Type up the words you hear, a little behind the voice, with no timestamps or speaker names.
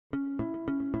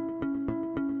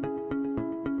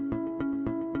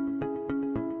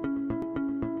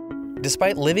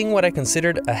Despite living what I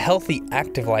considered a healthy,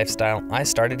 active lifestyle, I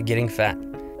started getting fat.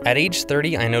 At age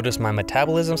 30, I noticed my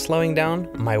metabolism slowing down,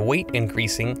 my weight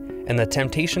increasing, and the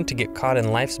temptation to get caught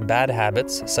in life's bad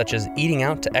habits, such as eating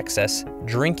out to excess,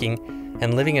 drinking,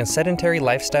 and living a sedentary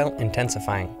lifestyle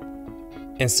intensifying.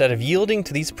 Instead of yielding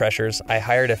to these pressures, I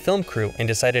hired a film crew and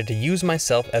decided to use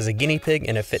myself as a guinea pig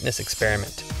in a fitness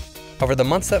experiment. Over the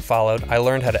months that followed, I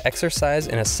learned how to exercise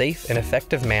in a safe and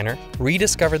effective manner,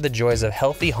 rediscovered the joys of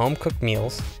healthy home-cooked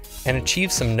meals, and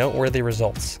achieved some noteworthy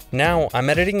results. Now, I'm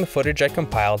editing the footage I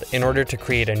compiled in order to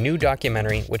create a new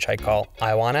documentary which I call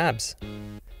I Want Abs.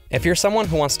 If you're someone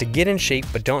who wants to get in shape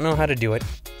but don't know how to do it,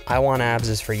 I Want Abs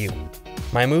is for you.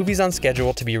 My movie's on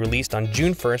schedule to be released on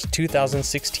June 1st,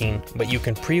 2016, but you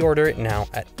can pre-order it now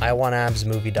at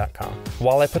iwantabsmovie.com.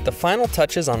 While I put the final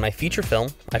touches on my feature film,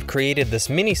 I've created this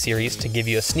mini-series to give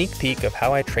you a sneak peek of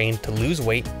how I train to lose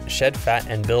weight, shed fat,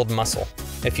 and build muscle.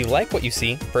 If you like what you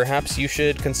see, perhaps you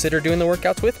should consider doing the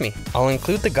workouts with me. I'll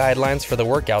include the guidelines for the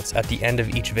workouts at the end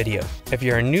of each video. If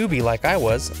you're a newbie like I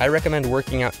was, I recommend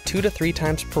working out 2 to 3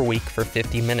 times per week for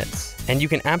 50 minutes. And you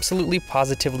can absolutely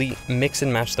positively mix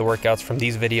and match the workouts from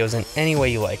these videos in any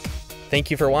way you like. Thank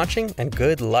you for watching, and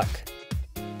good luck.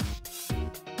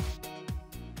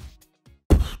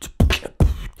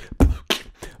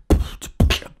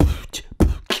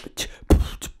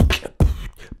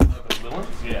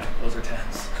 Yeah, those are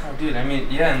 10s. Oh, dude, I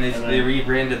mean, yeah, and they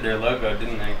rebranded their logo,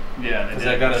 didn't they? Yeah, they did. Because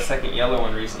I got a second yellow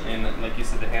one recently, and like you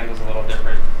said, the handle's a little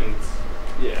different.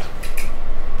 Yeah.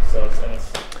 So it's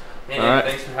Hey, all right.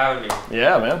 Thanks for having me.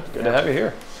 Yeah, man. Good to have you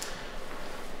here.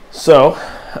 So,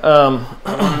 I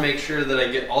want to make sure that I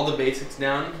get all the basics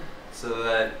down so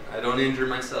that I don't injure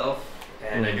myself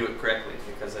and I do it correctly,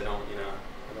 because I don't want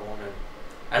to,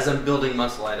 as I'm building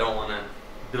muscle, I don't want to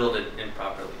build it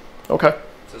improperly. okay.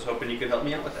 So I was hoping you could help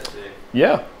me out with that today.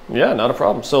 Yeah, not a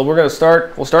problem. So we're going to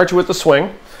start, we'll start you with the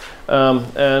swing,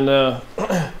 and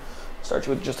start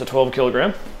you with just a 12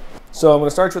 kilogram. So I'm going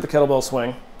to start you with the kettlebell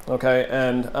swing, okay?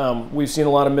 And we've seen a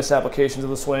lot of misapplications of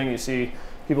the swing. You see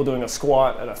people doing a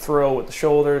squat and a throw with the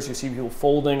shoulders. You see people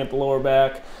folding at the lower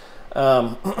back.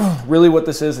 Really what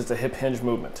this is, it's a hip hinge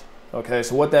movement, okay?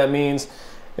 So what that means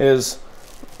is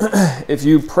if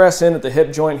you press in at the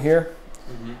hip joint here,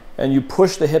 and you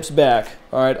push the hips back,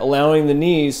 all right, allowing the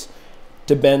knees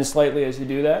to bend slightly as you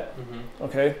do that,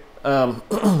 okay?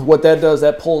 What that does,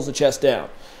 that pulls the chest down.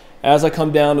 As I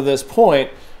come down to this point,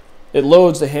 it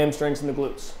loads the hamstrings and the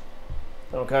glutes,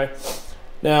 okay?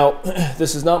 Now,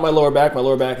 this is not my lower back. My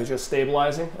lower back is just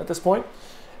stabilizing at this point.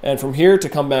 And from here to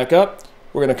come back up,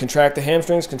 we're gonna contract the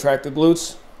hamstrings, contract the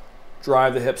glutes,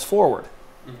 drive the hips forward,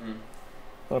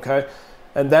 okay?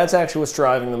 And that's actually what's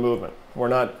driving the movement. We're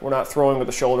not throwing with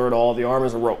the shoulder at all. The arm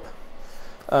is a rope.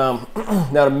 Now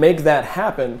to make that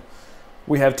happen,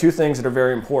 we have 2 things that are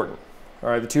very important. All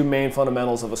right, the 2 main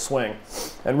fundamentals of a swing,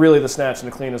 and really the snatch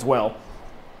and the clean as well,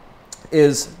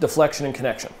 is deflection and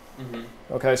connection.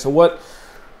 Okay, so what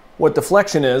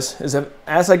deflection is that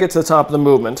as I get to the top of the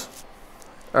movement,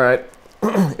 all right,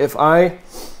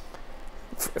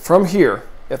 from here,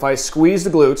 if I squeeze the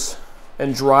glutes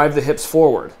and drive the hips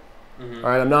forward, all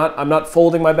right, I'm not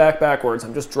folding my back backwards.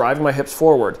 I'm just driving my hips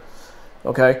forward.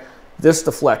 Okay, this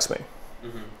deflects me.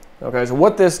 Okay, so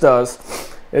what this does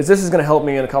is this is going to help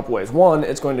me in a couple ways. One,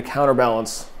 it's going to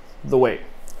counterbalance the weight.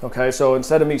 Okay, so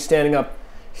instead of me standing up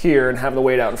here and having the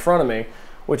weight out in front of me,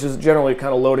 which is generally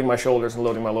kind of loading my shoulders and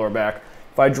loading my lower back,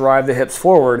 if I drive the hips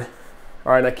forward,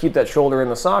 all right, and I keep that shoulder in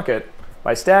the socket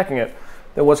by stacking it,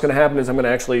 then what's going to happen is I'm going to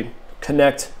actually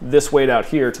connect this weight out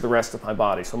here to the rest of my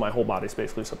body. So my whole body is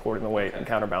basically supporting the weight and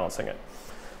counterbalancing it.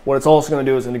 What it's also going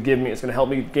to do is it's going to help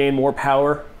me gain more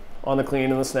power on the clean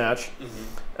and the snatch.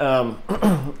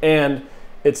 And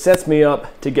it sets me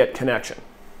up to get connection,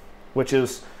 which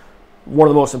is one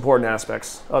of the most important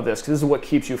aspects of this, because this is what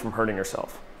keeps you from hurting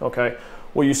yourself, okay?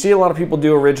 What you see a lot of people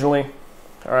do originally,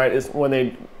 all right, is when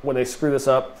they screw this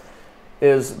up,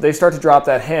 is they start to drop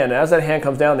that hand. As that hand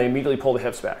comes down, they immediately pull the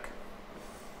hips back.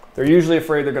 They're usually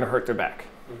afraid they're going to hurt their back,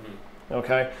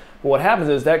 okay? But what happens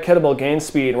is that kettlebell gains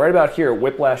speed, and right about here,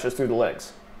 whiplashes through the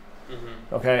legs,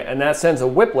 okay? And that sends a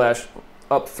whiplash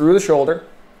up through the shoulder,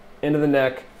 into the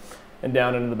neck, and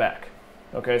down into the back,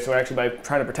 okay? So actually by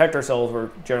trying to protect ourselves, we're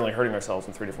generally hurting ourselves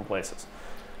in 3 different places.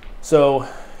 So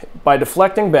by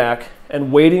deflecting back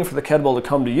and waiting for the kettlebell to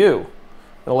come to you,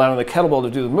 and allowing the kettlebell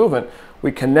to do the movement,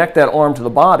 we connect that arm to the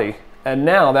body, and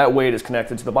now that weight is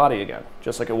connected to the body again,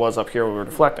 just like it was up here when we were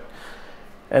deflecting.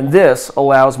 And this is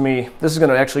going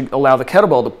to actually allow the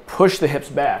kettlebell to push the hips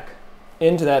back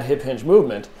into that hip hinge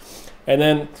movement. And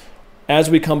then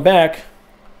as we come back,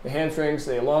 the hamstrings,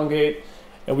 they elongate,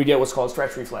 and we get what's called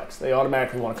stretch reflex. They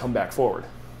automatically want to come back forward.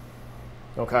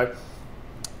 Okay?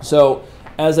 So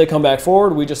as they come back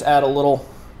forward, we just add a little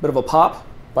bit of a pop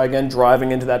by, again,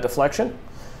 driving into that deflection.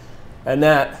 And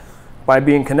that, by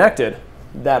being connected,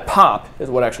 that pop is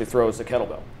what actually throws the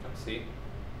kettlebell. I see.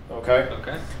 Okay?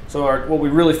 Okay. So what we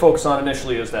really focus on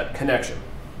initially is that connection.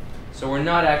 So we're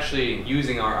not actually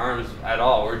using our arms at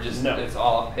all. We're just, no. It's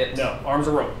all hips. No, arms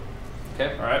are rope.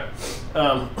 Okay. All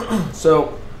right?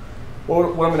 So what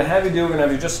I'm going to have you do, we're going to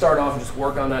have you just start off and just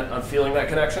work on that, on feeling that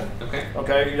connection. Okay.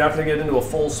 Okay? You're not going to get into a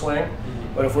full swing,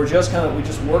 but if we're just we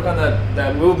just work on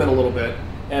that movement a little bit,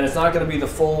 and it's not going to be the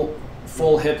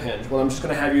full hip hinge. What I'm just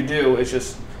going to have you do is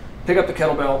just pick up the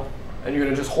kettlebell, and you're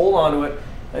going to just hold on to it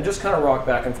and just kind of rock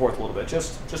back and forth a little bit,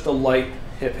 just a light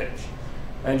hip hinge,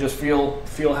 and just feel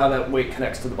how that weight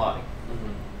connects to the body.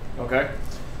 Okay?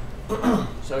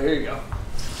 So here you go.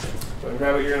 Go and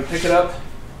grab it. You're going to pick it up.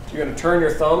 You're going to turn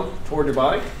your thumb toward your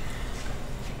body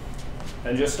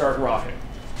and just start rocking.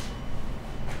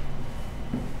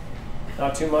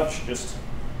 Not too much. Just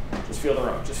feel the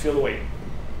rock. Just feel the weight.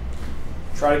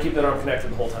 Try to keep that arm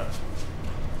connected the whole time,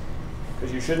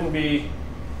 because you shouldn't be.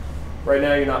 Right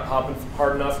now, you're not popping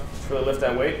hard enough to really lift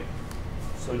that weight.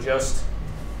 So just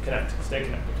connect. Stay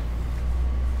connected.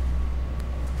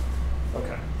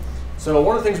 Okay. So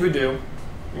one of the things we do, you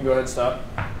can go ahead and stop,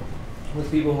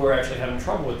 with people who are actually having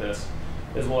trouble with this,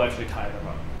 is we'll actually tie them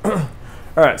up.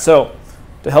 All right, so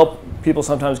to help people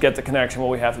sometimes get the connection, what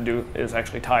we have to do is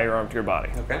actually tie your arm to your body.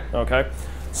 Okay. Okay.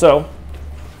 So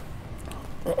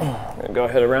I'm going to go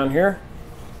ahead around here.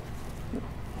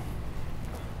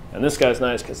 And this guy's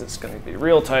nice because it's going to be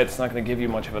real tight. It's not going to give you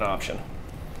much of an option.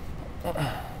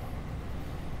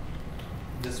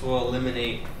 This will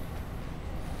eliminate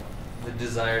the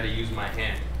desire to use my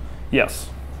hand. Yes.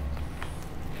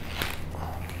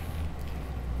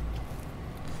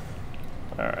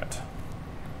 All right.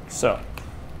 So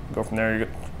go from there.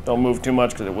 Don't move too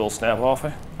much because it will snap off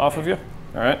of you.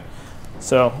 All right.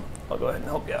 So I'll go ahead and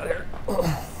help you out here.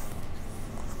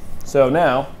 So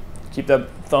now keep that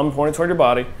thumb pointed toward your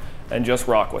body and just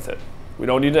rock with it. We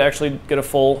don't need to actually get a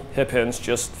full hip hinge,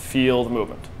 just feel the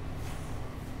movement.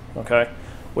 Okay?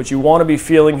 What you want to be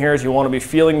feeling here is you want to be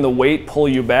feeling the weight pull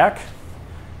you back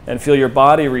and feel your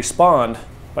body respond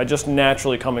by just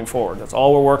naturally coming forward. That's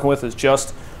all we're working with, is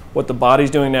just what the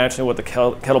body's doing naturally, what the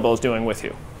kettlebell is doing with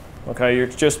you. Okay? You're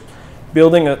just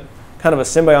building a kind of a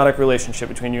symbiotic relationship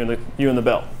between you and the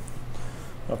bell.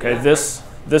 Okay? Yeah.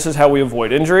 This is how we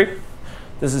avoid injury.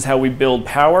 This is how we build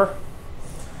power.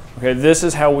 Okay, this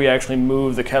is how we actually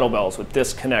move the kettlebells, with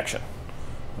this connection.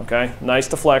 Okay, nice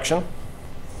deflection.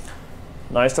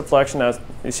 Nice deflection. Now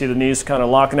you see the knees kind of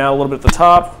locking out a little bit at the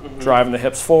top, driving the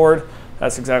hips forward.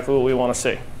 That's exactly what we want to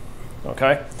see.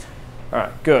 Okay? All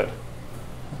right, good.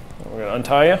 We're going to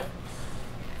untie you.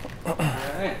 All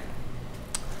right.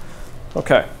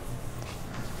 Okay.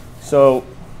 So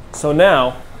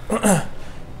now,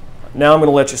 now I'm going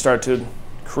to let you start to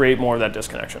create more of that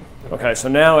disconnection. Okay, so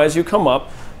now as you come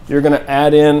up, you're going to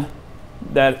add in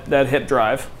that hip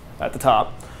drive at the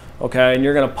top, okay, and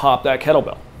you're going to pop that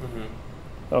kettlebell.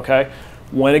 Okay,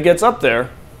 when it gets up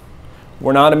there,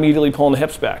 we're not immediately pulling the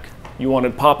hips back. You want to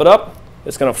pop it up,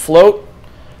 it's going to float,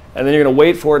 and then you're going to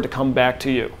wait for it to come back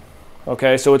to you.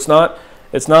 Okay, so it's not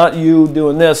you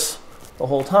doing this the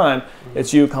whole time.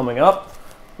 It's you coming up,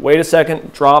 wait a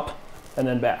second, drop, and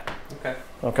then back. Okay.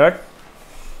 Okay.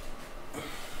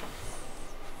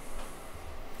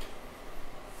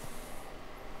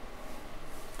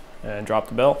 And drop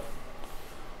the bell.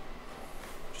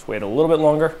 Just wait a little bit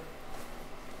longer.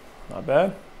 Not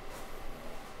bad.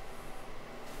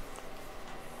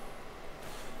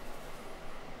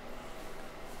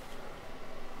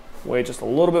 Wait just a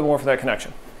little bit more for that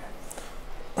connection.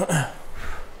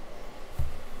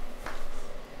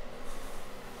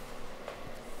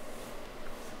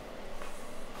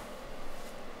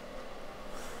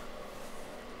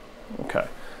 Okay.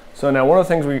 So now one of the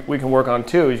things we can work on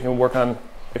too is you can work on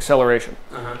acceleration.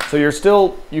 So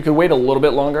you can wait a little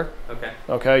bit longer. Okay.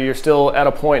 Okay. You're still at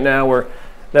a point now where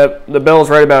the bell's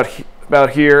right about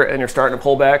here, and you're starting to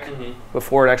pull back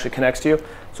before it actually connects to you.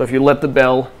 So if you let the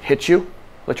bell hit you,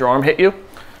 let your arm hit you,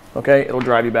 okay, it'll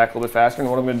drive you back a little bit faster. And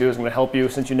what I'm going to do is I'm going to help you,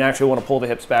 since you naturally want to pull the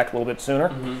hips back a little bit sooner.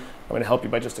 I'm going to help you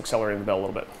by just accelerating the bell a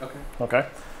little bit. Okay. Okay.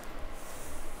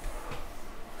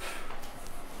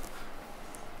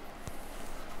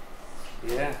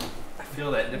 Yeah, I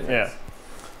feel that difference. Yeah.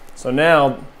 So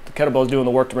now the kettlebell is doing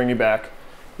the work to bring you back.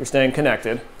 You're staying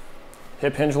connected.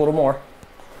 Hip hinge a little more.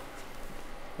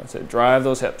 That's it. Drive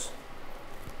those hips.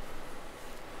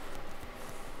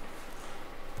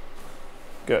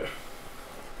 Good.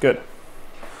 Good.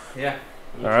 Yeah.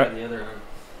 All right. The other arm.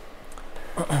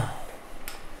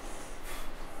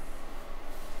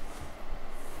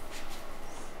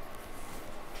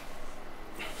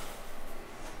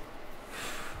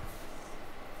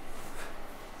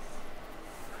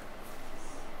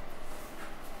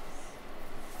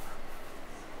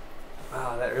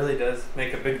 Wow, that really does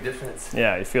make a big difference.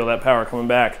 Yeah, you feel that power coming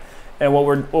back. And what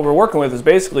we're working with is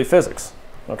basically physics,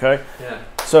 okay? Yeah.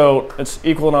 So it's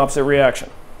equal and opposite reaction.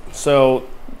 So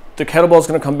the kettlebell is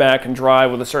going to come back and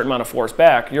drive with a certain amount of force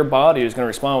back. Your body is going to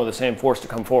respond with the same force to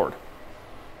come forward,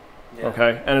 Yeah.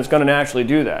 okay? And it's going to naturally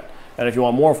do that. And if you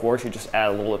want more force, you just add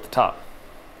a little at the top,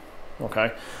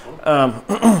 okay?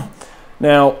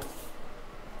 Now,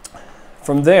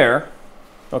 from there,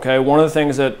 okay, one of the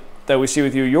things that we see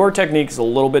with you, your technique is a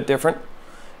little bit different.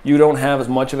 You don't have as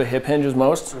much of a hip hinge as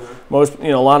most. Most,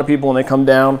 a lot of people when they come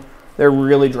down, they're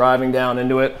really driving down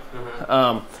into it.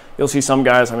 You'll see some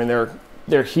guys, I mean,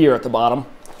 they're here at the bottom.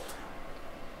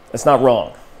 It's not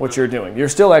wrong what you're doing. You're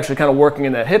still actually kind of working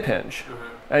in that hip hinge,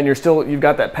 and you've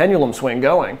got that pendulum swing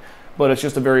going, but it's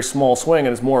just a very small swing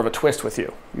and it's more of a twist with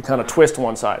you. You kind of twist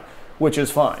one side, which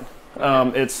is fine.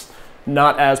 It's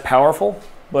not as powerful,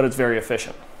 but it's very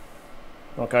efficient.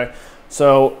 Okay,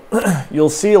 so you'll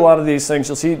see a lot of these things.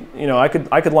 You'll see, I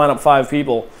could line up 5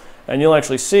 people, and you'll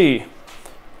actually see,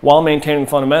 while maintaining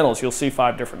fundamentals, you'll see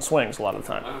 5 different swings a lot of the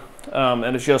time.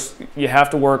 And it's just, you have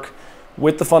to work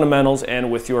with the fundamentals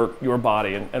and with your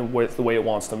body and with the way it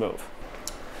wants to move.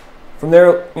 From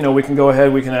there, we can go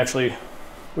ahead. We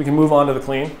can move on to the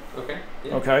clean. Okay.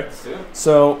 Yeah. Okay. Let's do it.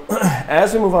 So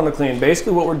as we move on to clean,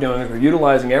 basically what we're doing is we're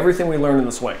utilizing everything we learned in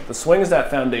the swing. The swing is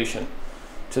that foundation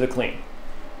to the clean.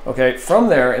 Okay, from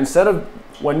there,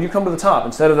 when you come to the top,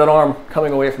 instead of that arm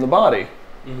coming away from the body,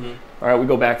 all right, we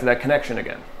go back to that connection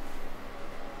again.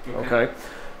 Okay,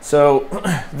 so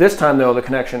this time though, the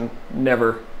connection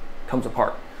never comes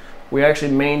apart. We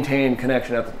actually maintain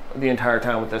connection the entire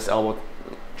time with this elbow,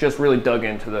 just really dug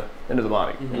into the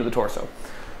body, into the torso.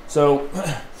 So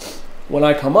when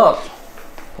I come up,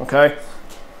 okay,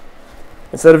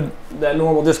 instead of that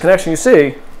normal disconnection you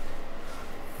see,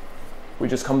 we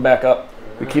just come back up.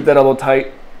 We keep that elbow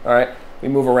tight, all right? We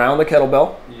move around the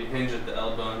kettlebell. You hinge at the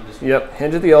elbow and just... Yep,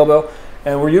 hinge at the elbow,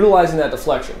 and we're utilizing that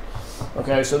deflection.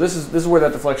 Okay, so this is where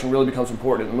that deflection really becomes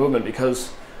important in the movement,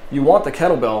 because you want the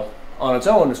kettlebell on its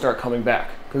own to start coming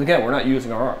back. Because again, we're not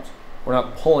using our arms. We're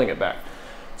not pulling it back.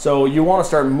 So you want to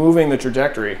start moving the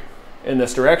trajectory in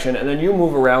this direction, and then you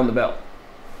move around the bell.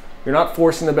 You're not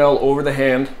forcing the bell over the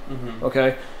hand,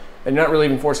 okay? And you're not really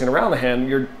even forcing it around the hand.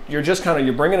 You're just kind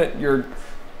of, you're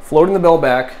floating the bell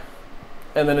back,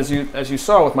 and then as you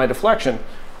saw with my deflection,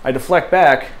 I deflect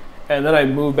back, and then I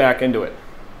move back into it.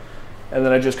 And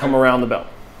then I just come around the bell,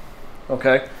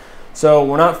 okay? So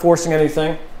we're not forcing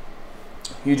anything.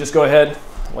 You just go ahead,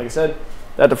 like I said,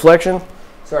 that deflection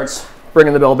starts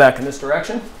bringing the bell back in this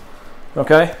direction,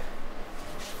 okay?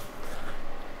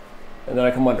 And then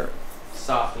I come under it.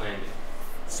 Soft landing.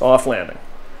 Soft landing.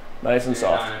 Nice and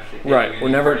soft. Right, we're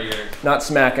never, not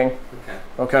smacking,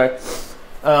 okay?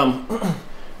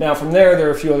 Now from there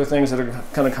are a few other things that are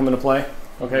kind of come into play.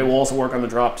 Okay, we'll also work on the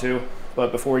drop too,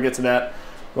 but before we get to that,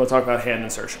 we'll talk about hand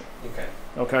insertion.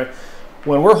 Okay,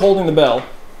 when we're holding the bell,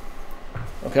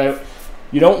 okay,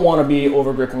 you don't want to be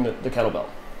over gripping the kettlebell.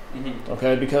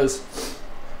 Okay, because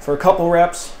for a couple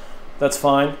reps, that's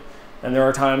fine, and there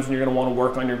are times when you're going to want to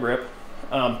work on your grip,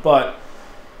 but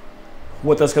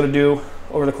what that's going to do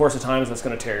over the course of time is that's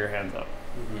going to tear your hands up.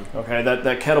 Okay,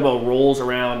 that kettlebell rolls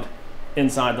around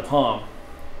inside the palm,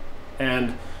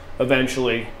 and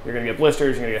eventually you're going to get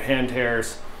blisters, you're going to get hand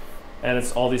tears, and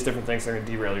it's all these different things that are going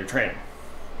to derail your training,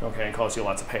 okay, and cause you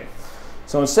lots of pain.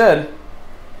 So instead,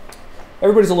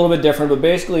 everybody's a little bit different, but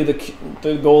basically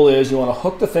the goal is you want to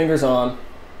hook the fingers on,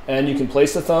 and you can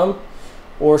place the thumb,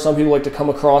 or some people like to come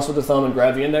across with the thumb and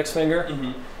grab the index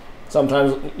finger,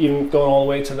 sometimes even going all the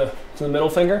way to the middle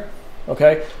finger,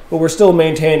 okay, but we're still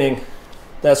maintaining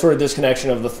that sort of disconnection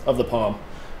of the palm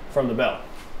from the bell,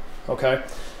 okay?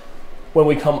 When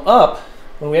we come up,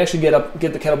 when we actually get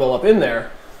the kettlebell up in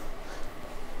there,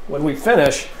 when we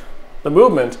finish the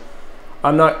movement,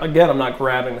 I'm not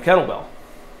grabbing the kettlebell,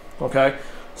 okay?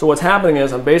 So what's happening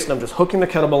is I'm just hooking the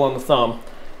kettlebell on the thumb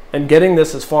and getting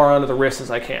this as far onto the wrist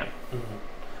as I can.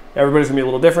 Everybody's gonna be a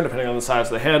little different depending on the size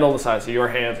of the handle, the size of your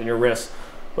hands and your wrists,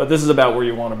 but this is about where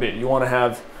you wanna be. You wanna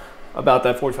have about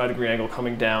that 45-degree angle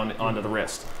coming down onto the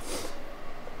wrist.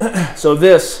 So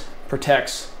this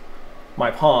protects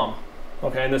my palm,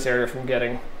 okay, in this area from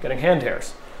getting hand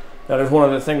tears. Now there's one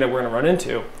other thing that we're gonna run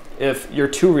into. If you're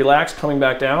too relaxed coming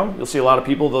back down, you'll see a lot of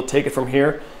people, they'll take it from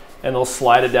here and they'll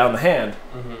slide it down the hand.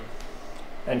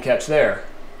 and catch there,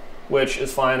 which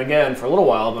is fine again for a little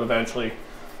while, but eventually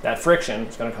that friction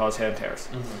is going to cause hand tears.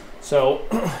 So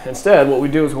instead, what we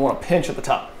do is we want to pinch at the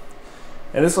top.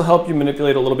 And this will help you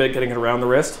manipulate a little bit, getting it around the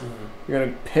wrist. You're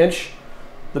going to pinch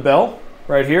the bell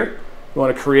right here. You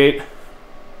want to create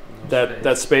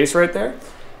that space right there.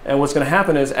 And what's going to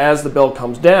happen is as the bell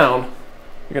comes down,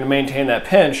 you're going to maintain that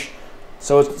pinch.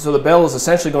 So the bell is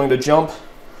essentially going to jump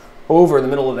over the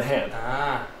middle of the hand.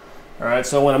 All right,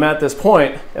 so when I'm at this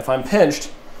point, if I'm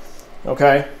pinched,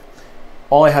 okay,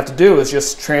 all I have to do is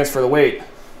just transfer the weight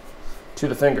to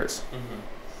the fingers.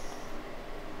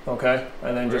 Okay,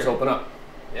 and then just open up.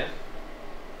 Yeah.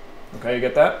 Okay, you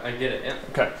get that? I get it, yeah.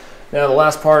 Okay, now the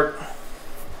last part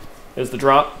is the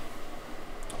drop.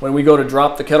 When we go to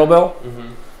drop the kettlebell,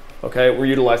 okay, we're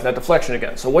utilizing that deflection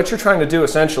again. So what you're trying to do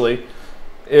essentially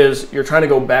is you're trying to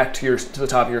go back to the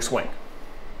top of your swing.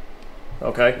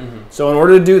 Okay, so in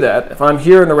order to do that, if I'm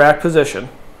here in the rack position,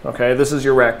 okay, this is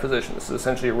your rack position. This is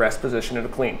essentially a rest position in a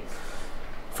clean.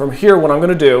 From here, what I'm going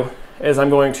to do is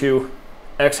I'm going to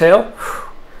exhale,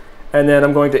 and then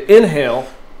I'm going to inhale,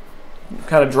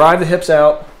 kind of drive the hips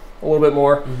out a little bit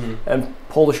more, and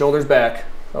pull the shoulders back,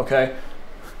 okay,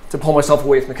 to pull myself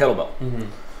away from the kettlebell.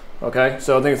 Okay,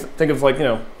 so think of like, you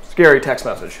know, scary text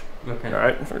message. Okay. All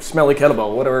right, or smelly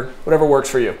kettlebell, whatever works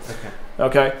for you.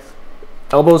 Okay.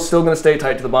 Elbow's still going to stay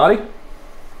tight to the body.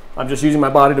 I'm just using my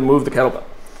body to move the kettlebell.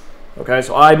 Okay,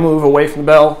 so I move away from the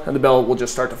bell, and the bell will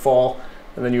just start to fall,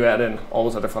 and then you add in all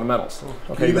those other fundamentals.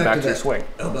 Okay, you go back to your swing.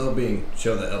 Show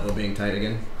the elbow being tight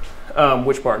again.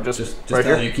 Which part? Just right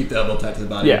how here? you keep the elbow tight to the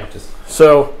body. Yeah.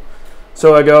 So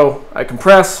I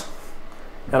compress,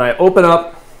 and I open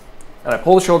up, and I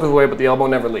pull the shoulders away, but the elbow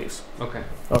never leaves. Okay.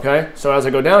 Okay, so as I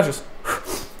go down, it's just...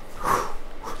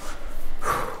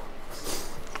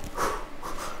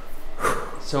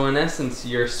 So in essence,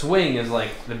 your swing is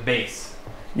like the base.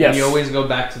 Yes. And you always go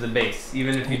back to the base.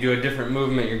 Even if you do a different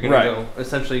movement, you're going to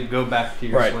essentially go back to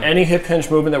your swing. Any hip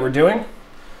hinge movement that we're doing,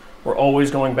 we're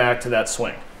always going back to that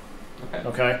swing.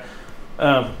 Okay.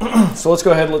 So let's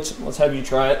go ahead. Let's have you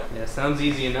try it. Yeah, sounds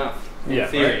easy enough in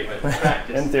theory, but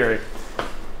practice. In theory.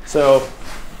 So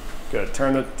good.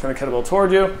 Turn the kettlebell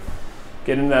toward you.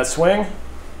 Get into that swing.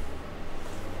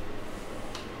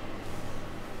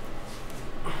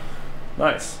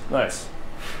 Nice, nice.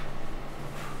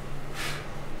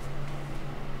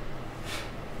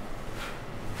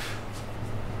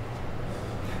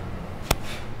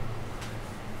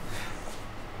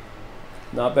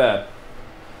 Not bad.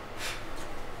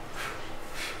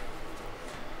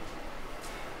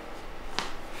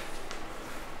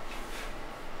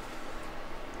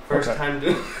 First time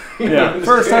doing Yeah,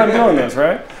 first time doing this,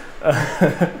 right?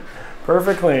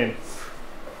 Perfect clean.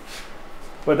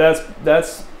 But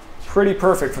that's pretty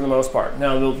perfect for the most part.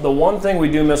 Now, the one thing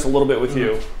we do miss a little bit with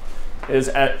you is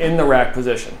in the rack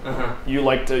position. You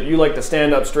like to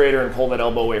stand up straighter and pull that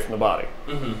elbow away from the body.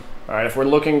 All right, if we're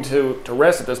looking to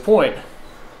rest at this point,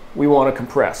 we want to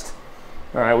compress.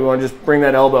 All right, we want to just bring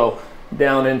that elbow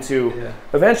down into,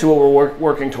 eventually what we're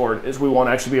working toward is we want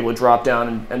to actually be able to drop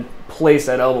down and place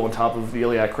that elbow on top of the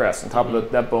iliac crest, on top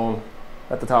of that bone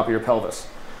at the top of your pelvis.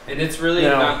 And it's really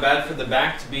not bad for the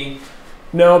back to be...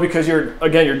 No, because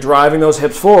you're driving those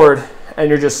hips forward and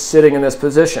you're just sitting in this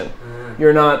position.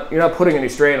 You're not putting any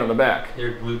strain on the back.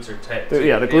 Your glutes are tight. The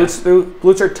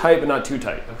glutes are tight, but not too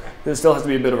tight. Okay. There still has to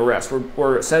be a bit of a rest.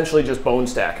 We're essentially just bone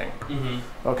stacking.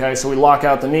 Okay, so we lock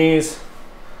out the knees.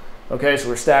 Okay, so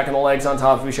we're stacking the legs on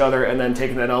top of each other, and then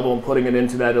taking that elbow and putting it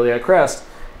into that iliac crest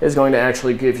is going to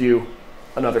actually give you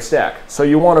another stack. So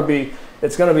you want to be,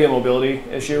 it's going to be a mobility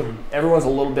issue. Everyone's a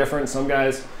little different. Some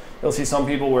guys, you'll see some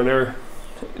people where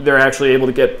they're actually able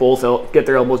to get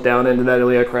their elbows down into that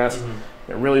iliac crest.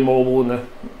 They're really mobile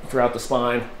throughout the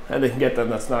spine, and they can get them.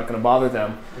 That's not going to bother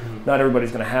them. Not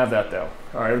everybody's going to have that though.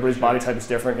 All right, everybody's body type is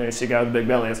different. And you see a guy with a big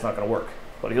belly, it's not going to work.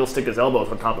 But he'll stick his elbows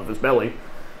on top of his belly,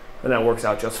 and that works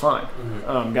out just fine.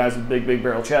 Guys with big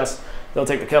barrel chests, they'll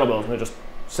take the kettlebells and they just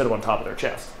sit them on top of their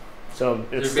chest. So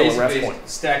it's still a rest point.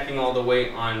 Stacking all the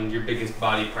weight on your biggest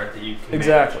body part that you can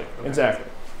Exactly. manage. Exactly.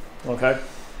 Okay.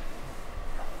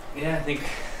 Yeah, I think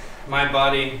my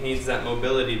body needs that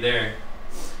mobility there.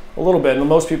 A little bit, and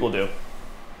most people do.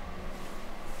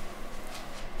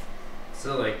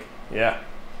 So like... Yeah.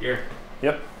 Here.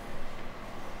 Yep.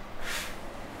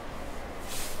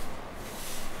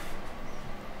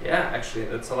 Yeah, actually,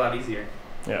 that's a lot easier.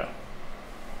 Yeah.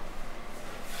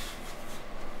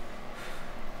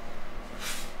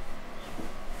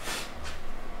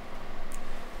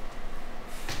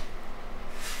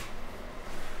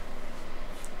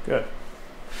 Good.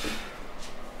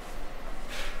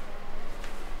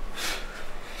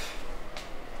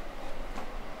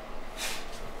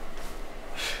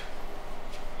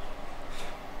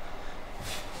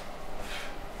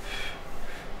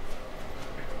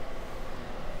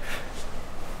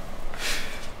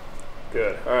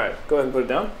 Good. All right, go ahead and put it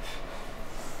down.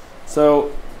 So,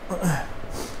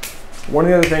 one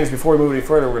of the other things before we move any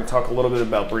further, we're going to talk a little bit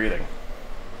about breathing.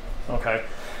 Okay.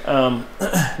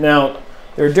 Now,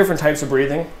 there are different types of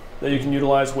breathing that you can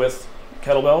utilize with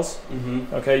kettlebells.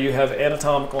 Okay, you have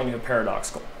anatomical and you have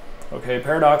paradoxical. Okay,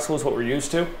 paradoxical is what we're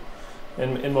used to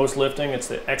in most lifting. It's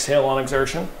the exhale on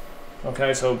exertion.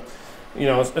 Okay, so, you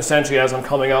know, essentially as I'm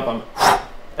coming up, I'm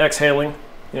exhaling,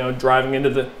 you know, driving into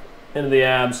the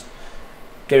abs,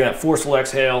 getting that forceful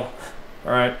exhale,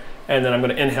 all right, and then I'm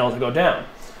going to inhale to go down.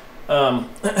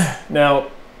 Now,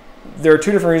 there are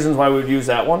two different reasons why we would use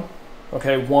that one.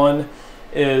 Okay, one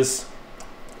is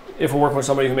if we're working with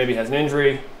somebody who maybe has an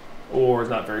injury or is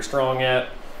not very strong yet,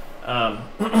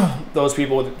 those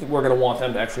people, we're going to want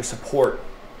them to actually support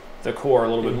the core a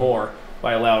little bit more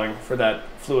by allowing for that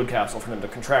fluid capsule for them to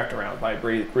contract around by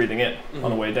breathing in on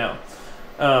the way down.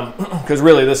 Because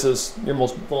really this is your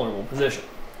most vulnerable position.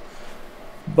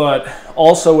 But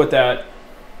also with that,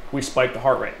 we spike the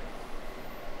heart rate.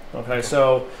 Okay,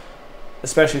 so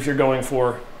especially if you're going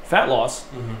for fat loss,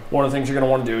 one of the things you're going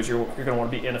to want to do is you're going to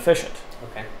want to be inefficient.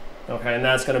 Okay, and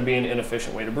that's going to be an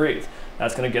inefficient way to breathe.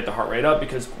 That's going to get the heart rate up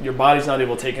because your body's not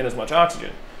able to take in as much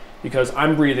oxygen because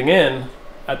I'm breathing in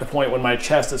at the point when my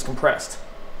chest is compressed.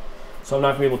 So I'm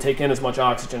not going to be able to take in as much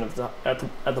oxygen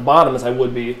at the bottom as I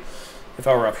would be if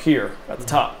I were up here at the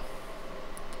top.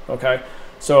 Okay,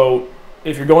 so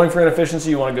if you're going for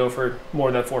inefficiency, you want to go for more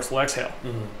of that forceful exhale.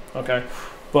 Okay,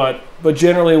 but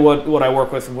generally what I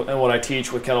work with and what I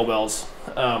teach with kettlebells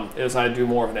is I do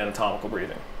more of an anatomical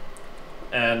breathing.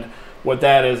 And what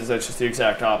that is that's just the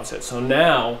exact opposite. So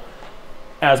now,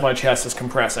 as my chest is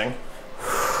compressing,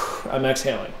 I'm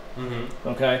exhaling.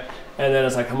 Okay, and then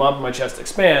as I come up and my chest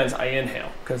expands, I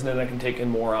inhale because then I can take in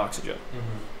more oxygen.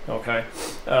 Okay,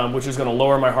 which is going to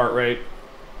lower my heart rate,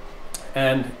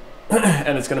 and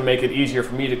it's going to make it easier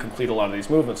for me to complete a lot of these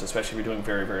movements, especially if you're doing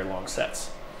very, very long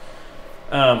sets.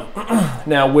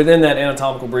 Now, within that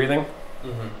anatomical breathing,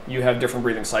 you have different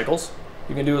breathing cycles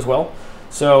you can do as well.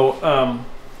 So,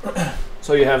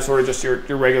 so you have sort of just your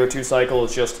regular 2 cycle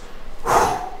is just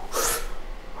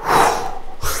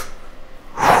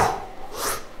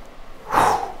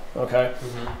okay.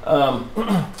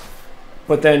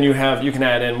 But then you can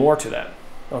add in more to that.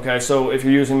 Okay, so if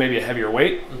you're using maybe a heavier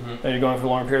weight and you're going for a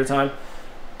long period of time,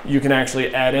 you can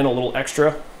actually add in a little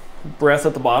extra breath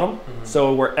at the bottom.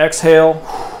 So we're exhale,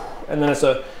 and then it's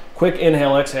a quick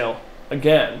inhale, exhale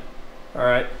again. All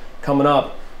right, coming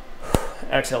up,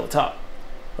 exhale at the top.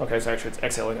 Okay, so actually it's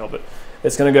exhale, inhale, but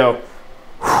it's going to go.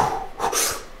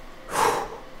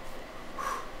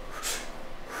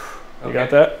 You got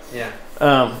that? Yeah.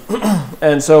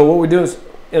 And so what we do is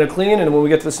in a clean, and when we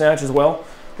get to the snatch as well,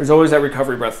 there's always that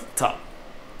recovery breath at the top.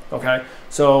 Okay,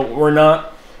 so we're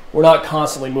not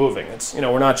constantly moving. It's, you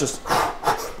know, we're not just.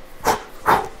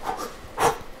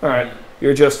 All right,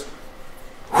 you're just.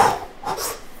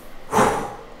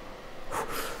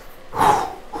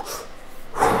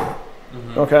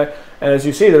 Okay, and as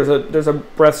you see, there's a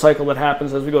breath cycle that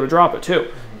happens as we go to drop it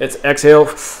too. It's exhale,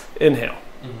 inhale.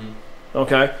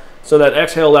 Okay, so that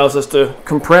exhale allows us to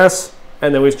compress,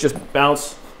 and then we just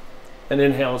bounce and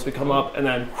inhale as we come up, and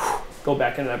then go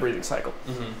back into that breathing cycle.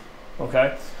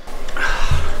 Okay.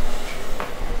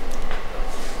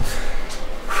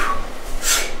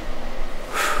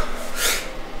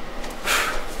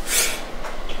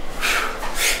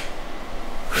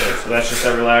 Okay, so that's just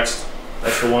that relaxed.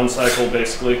 That's the 1 cycle,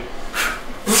 basically.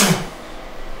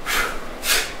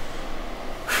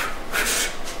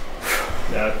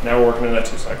 Now we're working in that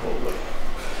 2 cycle a little bit.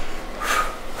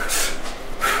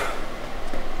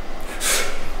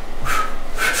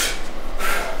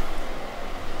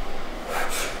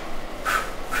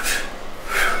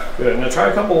 Good. Now try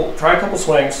a couple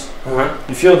swings.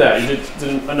 You feel that you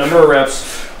did a number of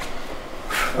reps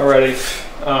already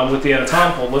with the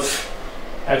anatomical. Let's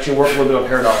actually work a little bit on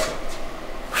paradoxical.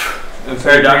 And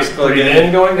paradoxical breathe again.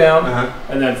 in, going down,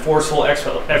 and then forceful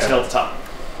exhale at the top.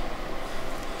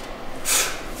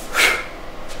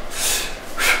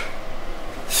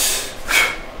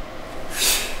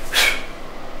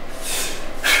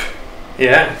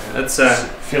 Yeah, that's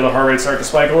feel the heart rate start to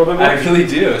spike a little bit more? I really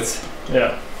do. It's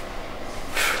yeah.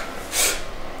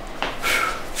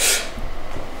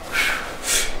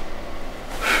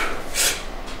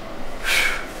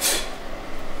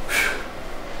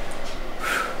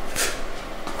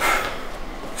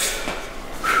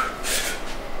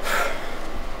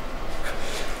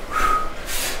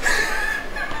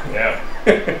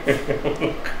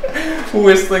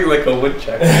 whistling like a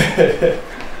woodchuck.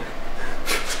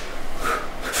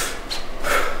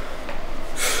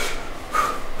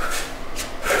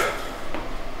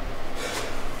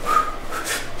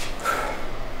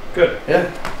 good.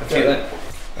 Yeah, I feel it.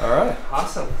 All right.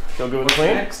 Awesome. Feel good with the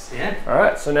clean? Next, yeah. All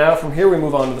right. So now from here we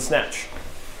move on to the snatch.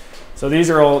 So these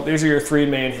are your 3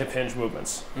 main hip hinge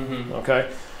movements. Mm-hmm.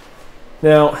 Okay.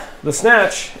 Now the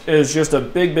snatch is just a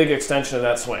big extension of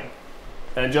that swing,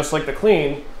 and just like the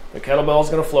clean, the kettlebell is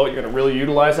going to float. You're going to really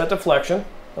utilize that deflection.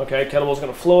 Okay. Kettlebell is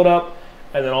going to float up,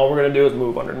 and then all we're going to do is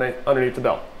move underneath the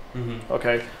belt. Mm-hmm.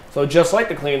 Okay. So just like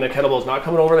the clean, the kettlebell is not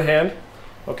coming over the hand.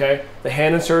 Okay. The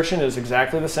hand insertion is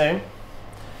exactly the same,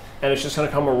 and it's just going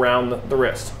to come around the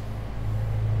wrist.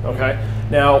 Okay.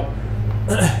 Now,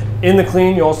 in the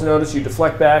clean, you also notice you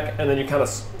deflect back, and then you kind of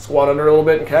squat under a little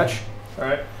bit and catch. All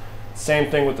right.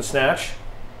 Same thing with the snatch.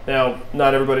 Now,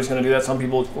 not everybody's going to do that. Some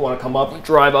people want to come up,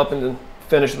 drive up, and then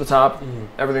finish at the top. Mm-hmm.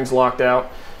 Everything's locked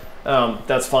out.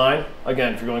 That's fine.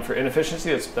 Again, if you're going for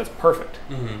inefficiency, that's perfect.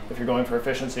 Mm-hmm. If you're going for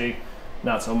efficiency,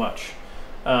 not so much.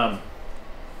 And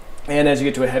as you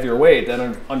get to a heavier weight, that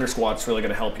under squat's really going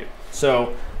to help you.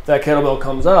 So that kettlebell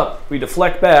comes up, we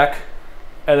deflect back,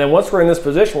 and then once we're in this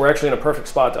position, we're actually in a perfect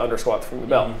spot to under squat from the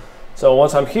belt. Mm-hmm. So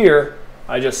once I'm here,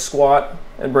 I just squat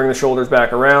and bring the shoulders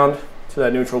back around to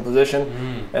that neutral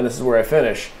position, and this is where I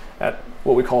finish at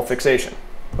what we call fixation.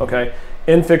 Okay.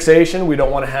 In fixation, we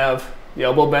don't want to have the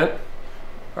elbow bent.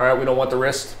 All right. We don't want the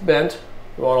wrist bent.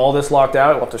 We want all this locked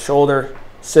out. We want the shoulder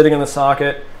sitting in the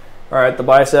socket. All right. The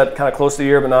bicep kind of close to the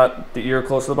ear, but not the ear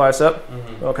close to the bicep.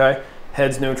 Mm-hmm. Okay.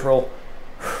 Head's neutral.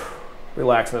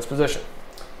 Relax in this position.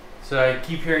 So I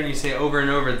keep hearing you say over and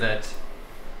over that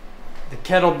the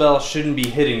kettlebell shouldn't be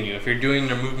hitting you. If you're doing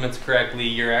the movements correctly,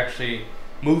 you're actually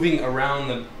moving around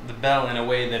the bell in a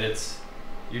way that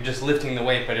you're just lifting the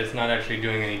weight, but it's not actually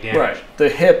doing any damage. Right. The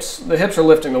hips are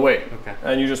lifting the weight. Okay.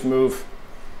 And you just move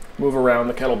around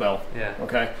the kettlebell. Yeah.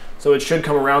 Okay. So it should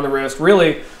come around the wrist.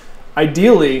 Really,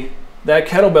 ideally, that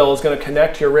kettlebell is going to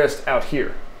connect to your wrist out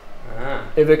here. Uh-huh.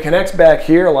 If it connects back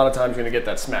here, a lot of times you're going to get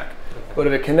that smack. Okay. But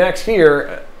if it connects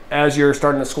here, as you're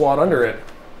starting to squat under it,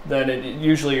 then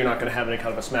usually you're not going to have any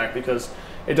kind of a smack because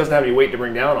it doesn't have any weight to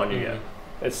bring down on you yet.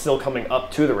 It's still coming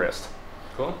up to the wrist.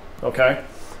 Cool. Okay.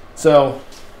 So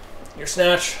your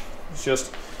snatch is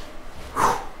just.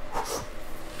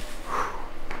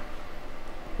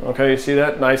 Okay, you see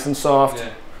that? Nice and soft.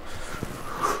 Yeah.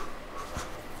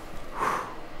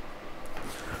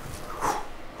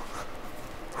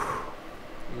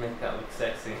 You make that look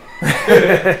sexy.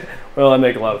 Well, I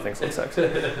make a lot of things look sexy.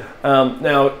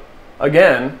 Now,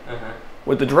 again,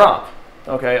 with the drop,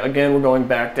 okay, again, we're going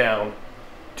back down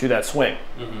to that swing.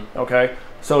 Mm-hmm. Okay,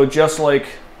 so just like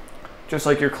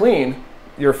your clean,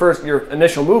 your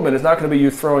initial movement is not going to be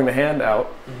you throwing the hand out.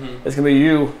 Mm-hmm. It's going to be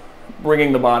you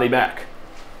bringing the body back.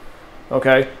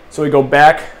 Okay, so we go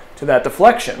back to that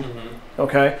deflection. Mm-hmm.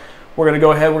 Okay, we're going to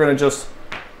go ahead. We're going to just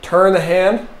turn the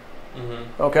hand.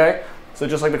 Mm-hmm. Okay, so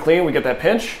just like the clean, we get that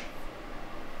pinch.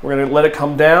 We're going to let it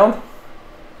come down.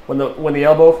 When the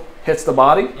elbow hits the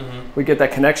body, we get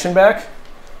that connection back.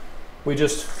 We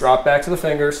just drop back to the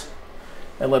fingers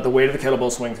and let the weight of the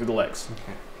kettlebell swing through the legs.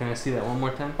 Okay. Can I see that one more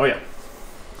time? Oh yeah.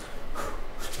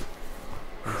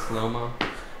 In slow-mo.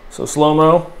 So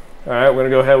slow-mo. All right, we're going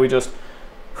to go ahead.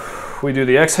 We do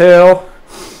the exhale.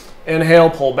 Inhale,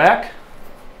 pull back.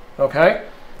 Okay.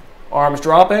 Arms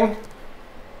dropping.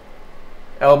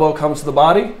 Elbow comes to the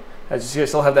body. As you see, I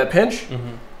still have that pinch.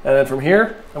 Mm-hmm. And then from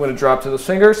here, I'm going to drop to those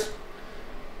fingers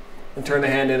and turn the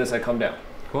hand in as I come down.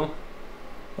 Cool.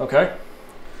 Okay?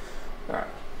 All right.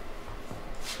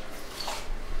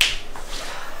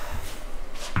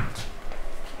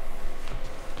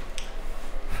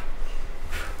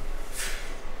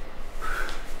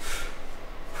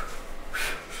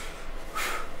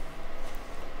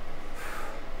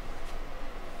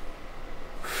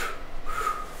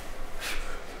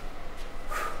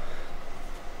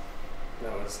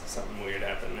 That was something weird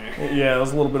happened there. Yeah, there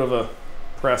was a little bit of a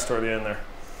press toward the end there.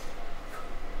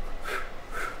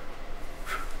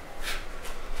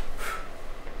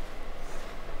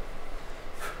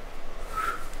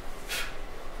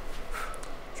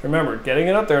 So remember, getting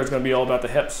it up there is going to be all about the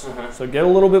hips. So get a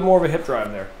little bit more of a hip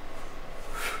drive there.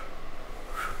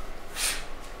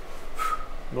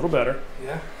 A little better.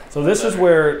 Yeah. So this is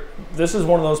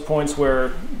one of those points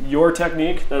where your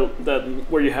technique,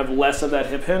 where you have less of that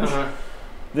hip hinge,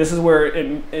 this is where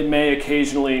it may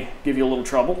occasionally give you a little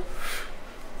trouble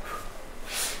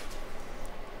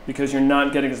because you're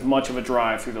not getting as much of a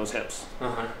drive through those hips.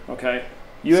 Okay?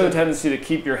 You have a tendency to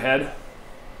keep your head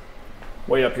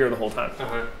way up here the whole time.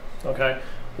 Okay?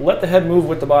 Let the head move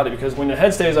with the body because when the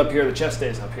head stays up here, the chest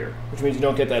stays up here, which means you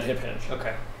don't get that hip hinge.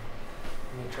 Okay.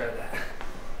 Let me try that.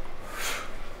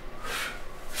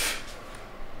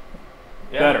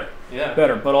 Yeah. Better. Yeah.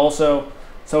 Better. But also,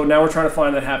 So now we're trying to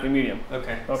find that happy medium.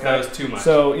 Okay. So that was too much.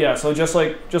 So yeah, so just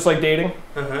like dating,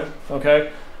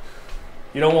 okay?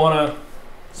 You don't want to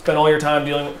spend all your time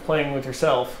playing with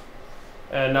yourself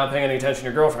and not paying any attention to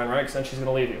your girlfriend, right? Because then she's going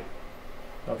to leave you.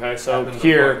 Okay, so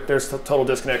here, there's total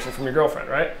disconnection from your girlfriend,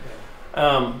 right?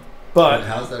 But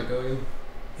how's that going?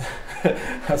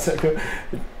 How's that go?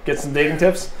 Get some dating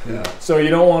tips? Yeah. So you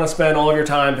don't want to spend all of your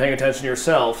time paying attention to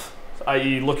yourself,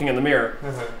 i.e. looking in the mirror,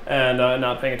 and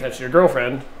not paying attention to your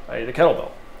girlfriend, i.e. the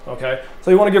kettlebell. Okay? So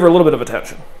you want to give her a little bit of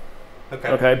attention.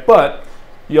 Okay? But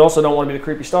you also don't want to be the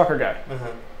creepy stalker guy.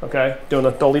 Okay? Doing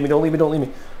the don't leave me, don't leave me, don't leave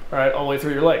me. All right? All the way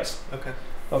through your legs.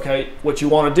 Okay? What you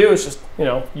want to do is just,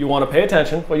 you want to pay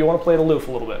attention, but you want to play it aloof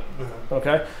a little bit.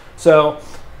 Okay? So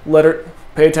let her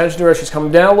pay attention to her as she's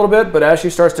coming down a little bit, but as she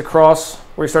starts to cross,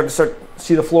 where you start to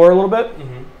see the floor a little bit,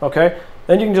 okay,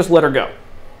 then you can just let her go.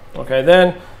 Okay,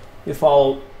 then you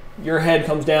follow, your head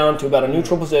comes down to about a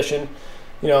neutral position,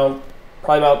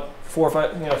 probably about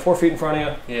 4 feet in front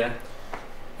of you. Yeah.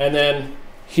 And then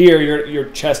here, your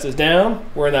chest is down.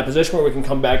 We're in that position where we can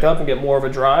come back up and get more of a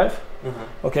drive.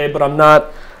 Okay, but I'm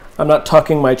not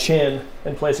tucking my chin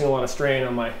and placing a lot of strain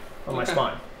on my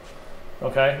spine.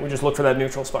 Okay, we just look for that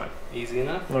neutral spine. Easy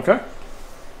enough. Okay.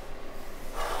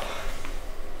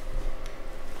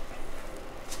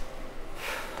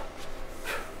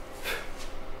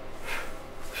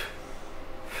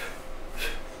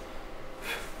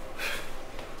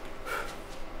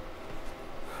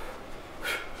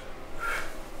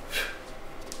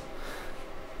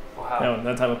 Wow.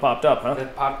 That time it popped up, huh?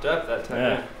 It popped up that time.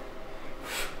 Yeah.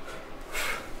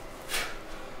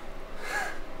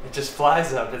 It just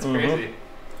flies up. It's crazy.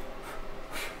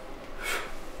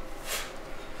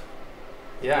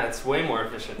 Yeah, it's way more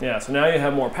efficient. Yeah, so now you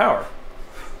have more power.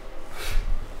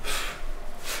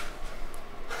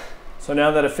 So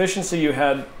now that efficiency you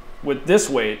had with this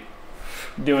weight,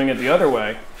 doing it the other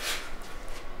way,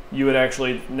 you would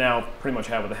actually now pretty much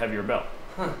have with a heavier belt.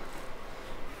 Huh.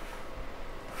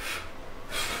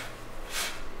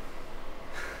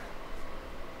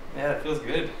 Yeah, it feels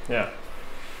good. Yeah.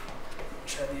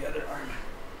 Try the other arm.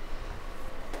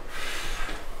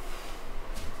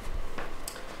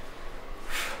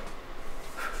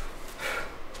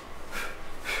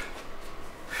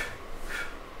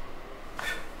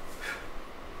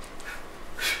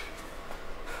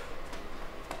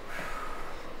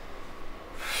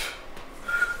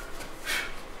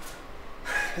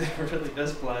 It really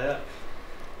does fly up.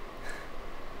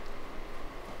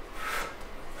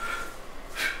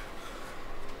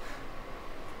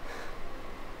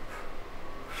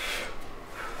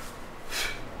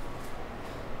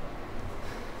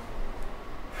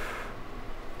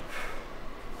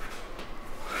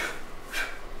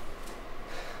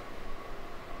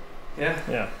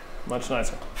 Yeah, much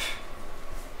nicer.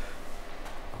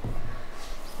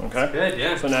 Okay. That's good,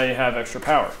 yeah. So now you have extra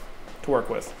power to work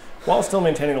with, while still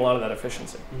maintaining a lot of that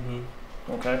efficiency.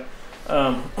 Okay.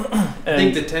 I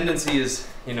think the tendency is,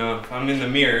 if I'm in the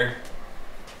mirror,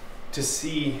 to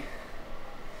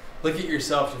look at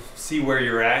yourself to see where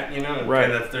you're at, right.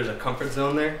 Kind of, there's a comfort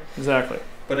zone there. Exactly.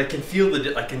 But I can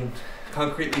feel I can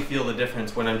concretely feel the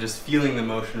difference when I'm just feeling the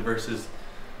motion versus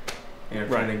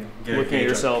trying to get looking at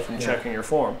yourself and checking your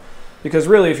form. Because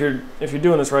really, if you're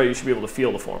doing this right, you should be able to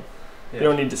feel the form. Yeah. You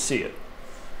don't need to see it.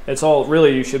 It's all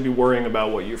really, you should be worrying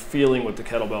about what you're feeling with the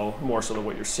kettlebell more so than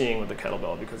what you're seeing with the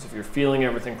kettlebell. Because if you're feeling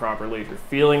everything properly, if you're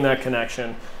feeling that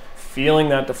connection, feeling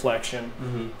that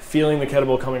deflection, feeling the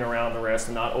kettlebell coming around the wrist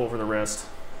and not over the wrist,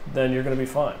 then you're going to be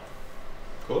fine.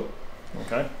 Cool.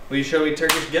 Okay. Will you show me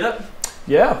Turkish Get Up?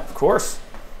 Yeah, of course.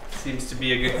 Seems to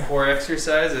be a good core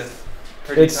exercise. I've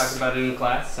heard you talk about it in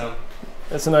class, so.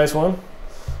 It's a nice one.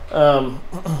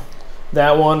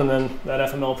 That one and then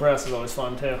that FML press is always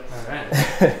fun too. All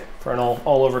right. For an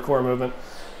all over core movement.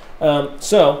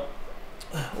 So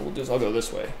what we'll do is I'll go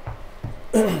this way.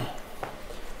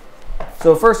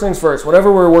 So first things first, whenever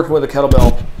we're working with a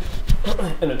kettlebell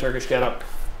in a Turkish Get Up,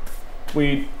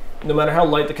 no matter how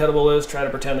light the kettlebell is, try to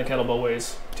pretend the kettlebell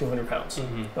weighs 200 pounds.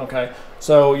 Okay?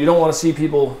 So you don't want to see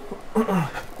people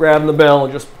grabbing the bell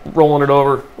and just rolling it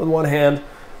over with one hand.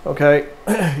 Okay?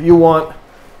 You want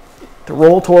to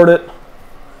roll toward it,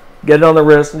 get it on the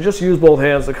wrist, and just use both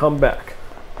hands to come back.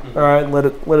 All right?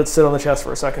 Let it sit on the chest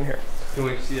for a second here. Can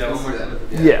we see that one more time?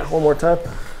 Yeah, one more time.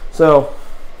 So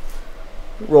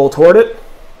roll toward it.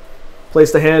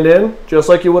 Place the hand in, just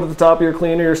like you would at the top of your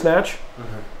clean or your snatch.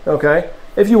 Okay?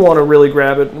 If you want to really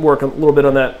grab it and work a little bit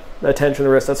on that tension of the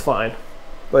wrist, that's fine.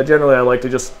 But generally, I like to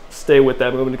just stay with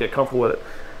that movement to get comfortable with it.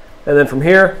 And then from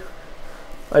here,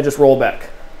 I just roll back.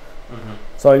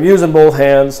 So I'm using both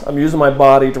hands. I'm using my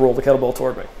body to roll the kettlebell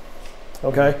toward me.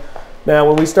 Okay. Now,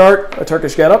 when we start a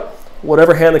Turkish Get Up,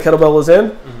 whatever hand the kettlebell is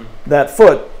in, that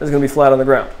foot is going to be flat on the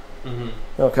ground.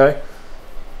 Okay.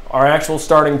 Our actual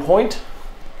starting point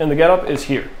in the Get Up is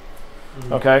here.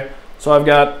 Okay. So I've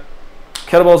got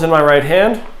kettlebells in my right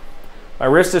hand. My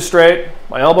wrist is straight.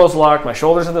 My elbow's locked. My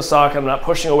shoulders in the socket. I'm not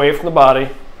pushing away from the body.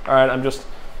 All right. I'm just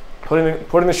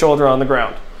putting the shoulder on the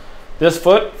ground. This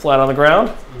foot flat on the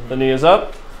ground. The knee is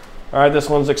up. All right. This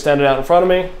one's extended out in front of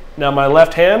me. Now my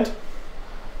left hand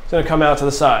is going to come out to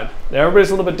the side. Now everybody's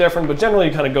a little bit different, but generally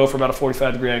you kind of go for about a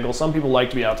 45-degree angle. Some people like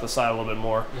to be out to the side a little bit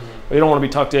more, but you don't want to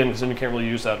be tucked in because then you can't really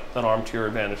use that arm to your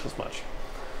advantage as much.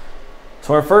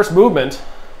 So our first movement,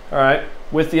 all right,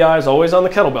 with the eyes always on the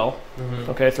kettlebell,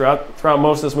 okay, throughout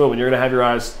most of this movement, you're going to have your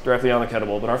eyes directly on the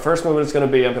kettlebell. But our first movement is going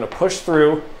to be, I'm going to push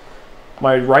through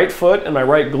my right foot and my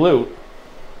right glute,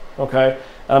 okay,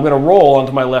 and I'm going to roll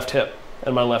onto my left hip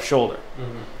and my left shoulder.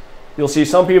 You'll see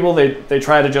some people, they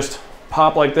try to just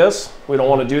pop like this. We don't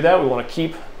want to do that. We want to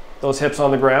keep those hips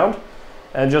on the ground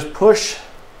and just push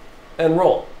and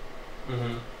roll.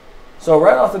 So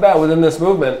right off the bat within this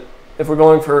movement, if we're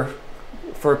going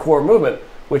for a core movement,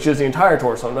 which is the entire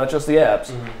torso, not just the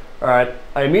abs, all right,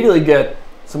 I immediately get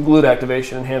some glute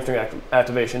activation and hamstring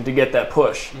activation to get that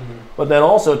push. But then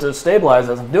also to stabilize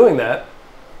as I'm doing that,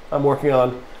 I'm working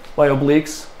on my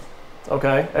obliques,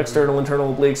 okay? External,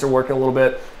 internal obliques are working a little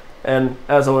bit. And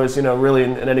as always, you know, really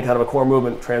in any kind of a core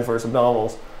movement, transverse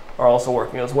abdominals are also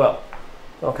working as well,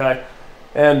 okay?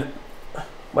 And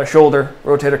my shoulder,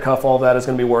 rotator cuff, all that is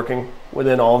going to be working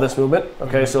within all this movement,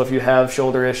 okay? So if you have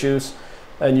shoulder issues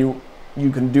and you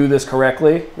can do this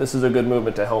correctly, this is a good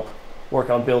movement to help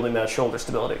work on building that shoulder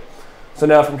stability. So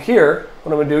now from here,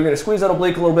 what I'm going to do, I'm going to squeeze that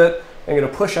oblique a little bit, and I'm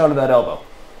going to push onto that elbow,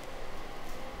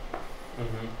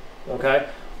 okay?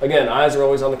 Again, eyes are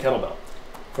always on the kettlebell.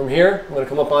 From here, I'm going to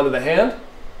come up onto the hand,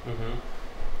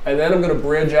 and then I'm going to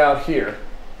bridge out here,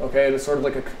 okay? It's sort of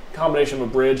like a combination of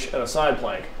a bridge and a side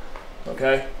plank,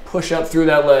 okay? Push up through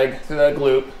that leg, through that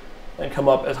glute, and come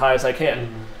up as high as I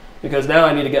can. Because now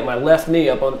I need to get my left knee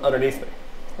up underneath me,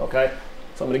 okay?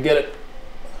 So I'm going to get it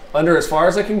under as far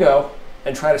as I can go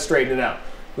and try to straighten it out.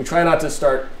 We try not to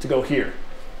start to go here.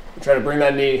 We try to bring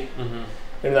that knee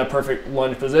into that perfect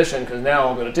lunge position, because now all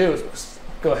I'm going to do is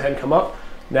go ahead and come up.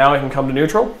 Now I can come to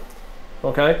neutral,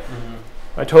 okay?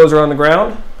 My toes are on the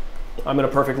ground. I'm in a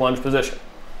perfect lunge position.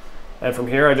 And from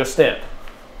here, I just stand.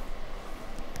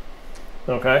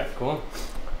 Okay? Cool.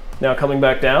 Now coming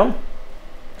back down,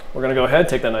 we're going to go ahead,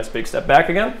 take that nice big step back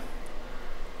again.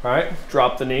 All right,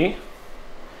 drop the knee.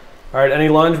 All right, any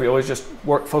lunge, we always just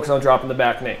focus on dropping the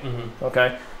back knee,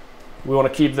 okay? We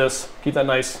want to keep that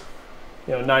nice,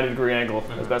 90-degree angle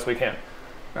as best we can.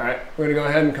 All right, we're going to go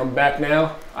ahead and come back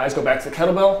now. Eyes go back to the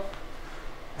kettlebell.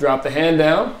 Drop the hand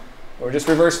down. We're just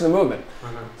reversing the movement.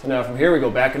 So now from here, we go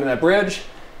back into that bridge.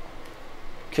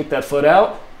 Kick that foot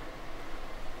out.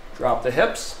 Drop the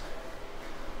hips.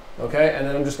 Okay, and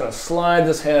then I'm just going to slide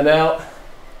this hand out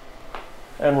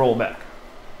and roll back.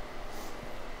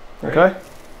 Okay?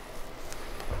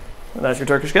 And that's your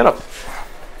Turkish Get Up.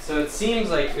 So it seems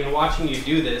like in watching you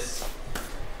do this,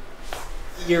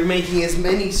 you're making as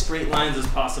many straight lines as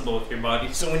possible with your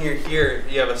body. So when you're here,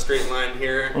 you have a straight line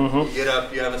here. You get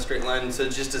up, you have a straight line. So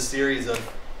it's just a series of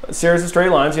straight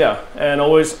lines, yeah. And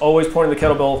always pointing the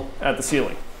kettlebell at the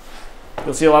ceiling.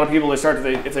 You'll see a lot of people,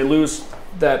 if they lose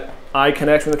that eye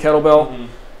connection with the kettlebell,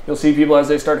 you'll see people as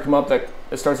they start to come up that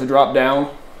it starts to drop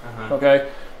down. Okay,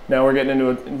 now we're getting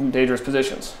into dangerous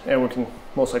positions, and we can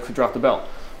most likely drop the bell.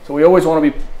 So we always want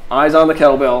to be eyes on the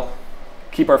kettlebell,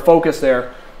 keep our focus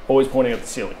there, always pointing at the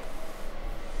ceiling.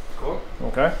 Cool.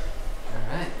 Okay.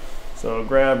 All right. So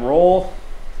grab, roll.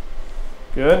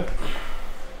 Good.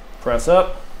 Press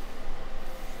up.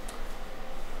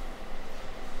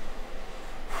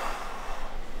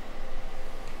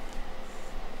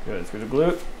 Good. Through the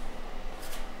glute.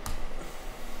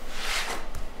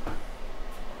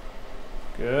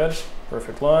 Good.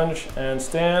 Perfect lunge and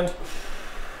stand.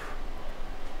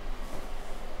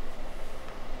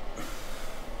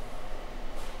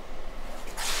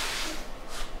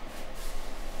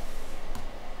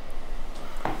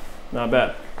 Not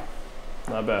bad.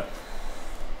 Not bad.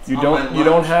 You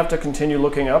don't have to continue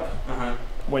looking up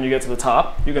when you get to the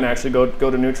top. You can actually go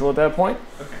to neutral at that point.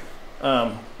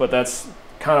 Okay. But that's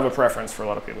kind of a preference for a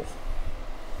lot of people.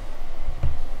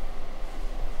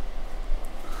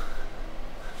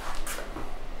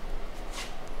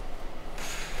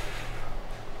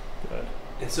 Good.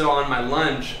 And so on my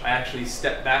lunge, I actually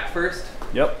step back first?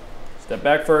 Yep. Step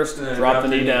back first, drop the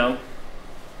knee down.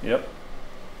 Yep.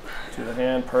 To the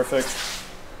hand, perfect.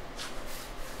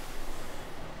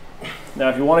 Now,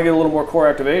 if you want to get a little more core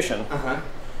activation,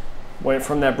 wait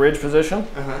from that bridge position.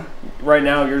 Right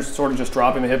now, you're sort of just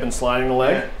dropping the hip and sliding the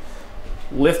leg.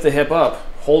 Lift the hip up,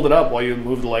 hold it up while you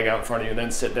move the leg out in front of you,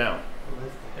 then sit down.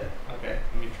 Lift the hip. Okay,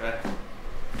 let me try.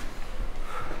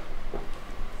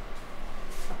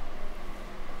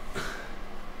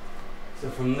 So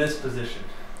from this position,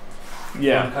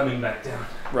 I'm coming back down.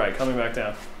 Right, coming back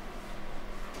down.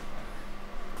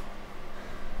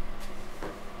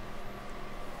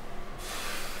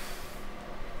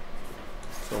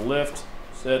 So lift,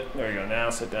 sit, there you go, now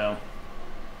sit down.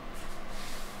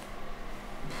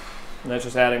 And that's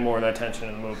just adding more of that tension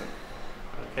in the movement.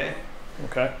 Okay.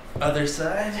 Okay. Other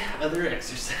side, other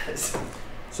exercise.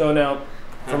 So now,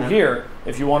 from here,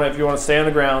 if you want to stay on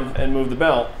the ground and move the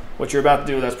belt, what you're about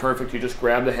to do, that's perfect. You just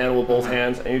grab the handle with both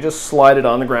hands and you just slide it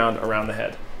on the ground around the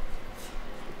head.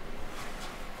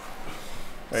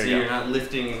 So you're not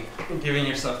lifting, giving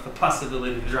yourself the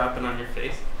possibility of dropping on your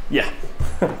face? Yeah.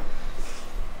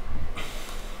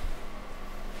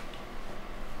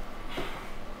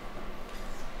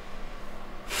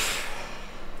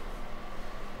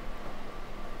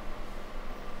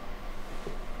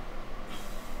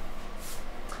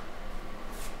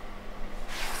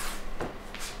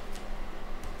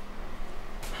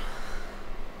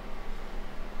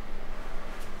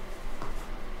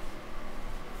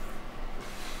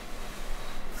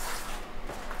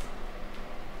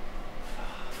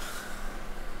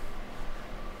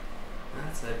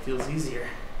 That feels easier.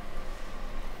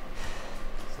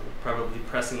 So I'm probably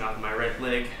pressing off my right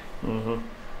leg.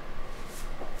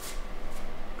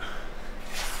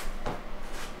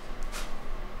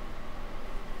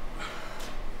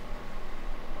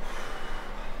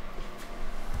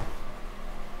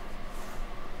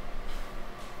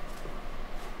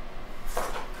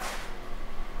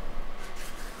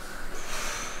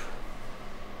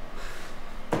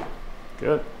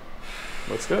 Good.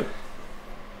 Looks good.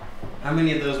 How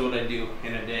many of those would I do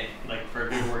in a day, like for a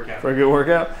good workout? For a good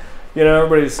workout? You know,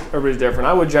 everybody's different.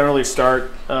 I would generally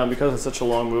start, because it's such a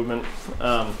long movement,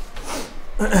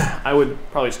 I would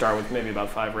probably start with maybe about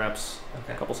 5 reps,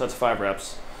 a couple sets of 5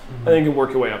 reps. And then you can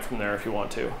work your way up from there if you want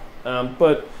to.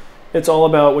 But it's all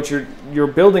about what you're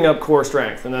building up core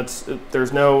strength, and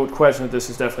there's no question that this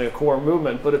is definitely a core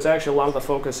movement, but it's actually a lot of the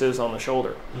focus is on the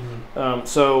shoulder.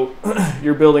 So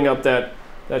you're building up that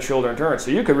shoulder endurance.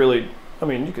 So you could really,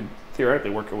 you could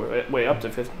theoretically work your way up to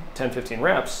 10, 15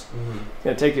 reps. It's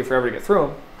going to take you forever to get through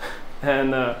them.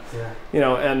 And,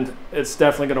 and it's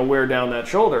definitely going to wear down that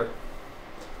shoulder.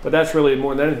 But that's really,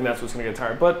 more than anything, that's what's going to get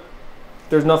tired. But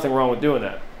there's nothing wrong with doing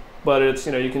that. But it's,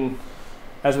 you can,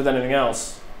 as with anything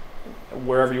else,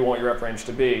 wherever you want your rep range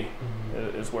to be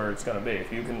is where it's going to be.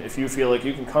 If you feel like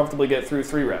you can comfortably get through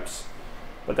 3 reps,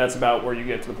 but that's about where you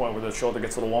get to the point where the shoulder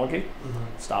gets a little wonky,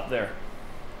 stop there.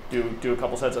 Do a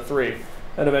couple sets of 3,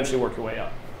 and eventually work your way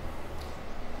up.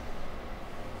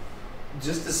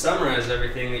 Just to summarize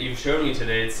everything that you've shown me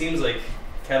today, it seems like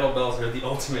kettlebells are the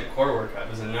ultimate core workout,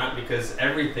 is it not? Because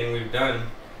everything we've done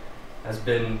has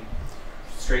been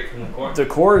straight from the core. The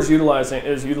core is utilized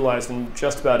in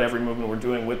just about every movement we're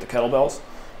doing with the kettlebells.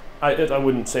 I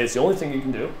wouldn't say it's the only thing you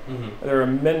can do. There are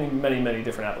many, many, many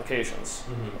different applications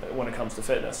when it comes to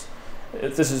fitness.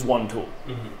 This is one tool,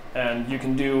 and you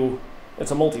can do.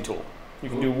 It's a multi-tool. You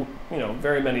can do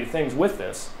very many things with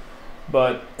this,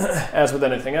 but as with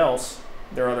anything else,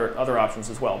 there are other options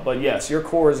as well. But yes, your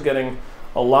core is getting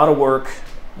a lot of work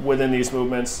within these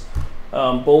movements,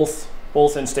 both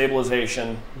in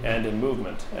stabilization and in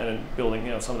movement, and in building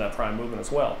some of that prime movement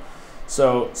as well.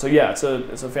 So yeah, it's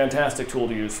a fantastic tool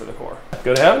to use for the core.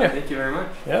 Good having you. Thank you very much.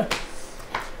 Yeah.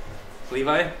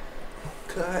 Levi,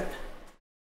 cut.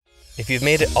 If you've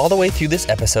made it all the way through this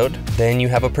episode, then you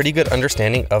have a pretty good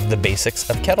understanding of the basics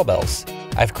of kettlebells.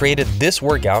 I've created this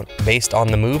workout based on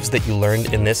the moves that you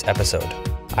learned in this episode.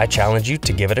 I challenge you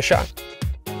to give it a shot.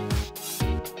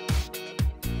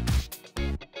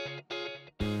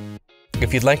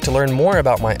 If you'd like to learn more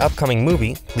about my upcoming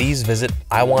movie, please visit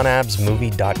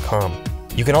iwantabsmovie.com.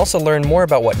 You can also learn more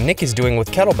about what Nic is doing with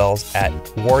kettlebells at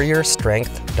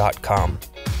warriorstrength.com.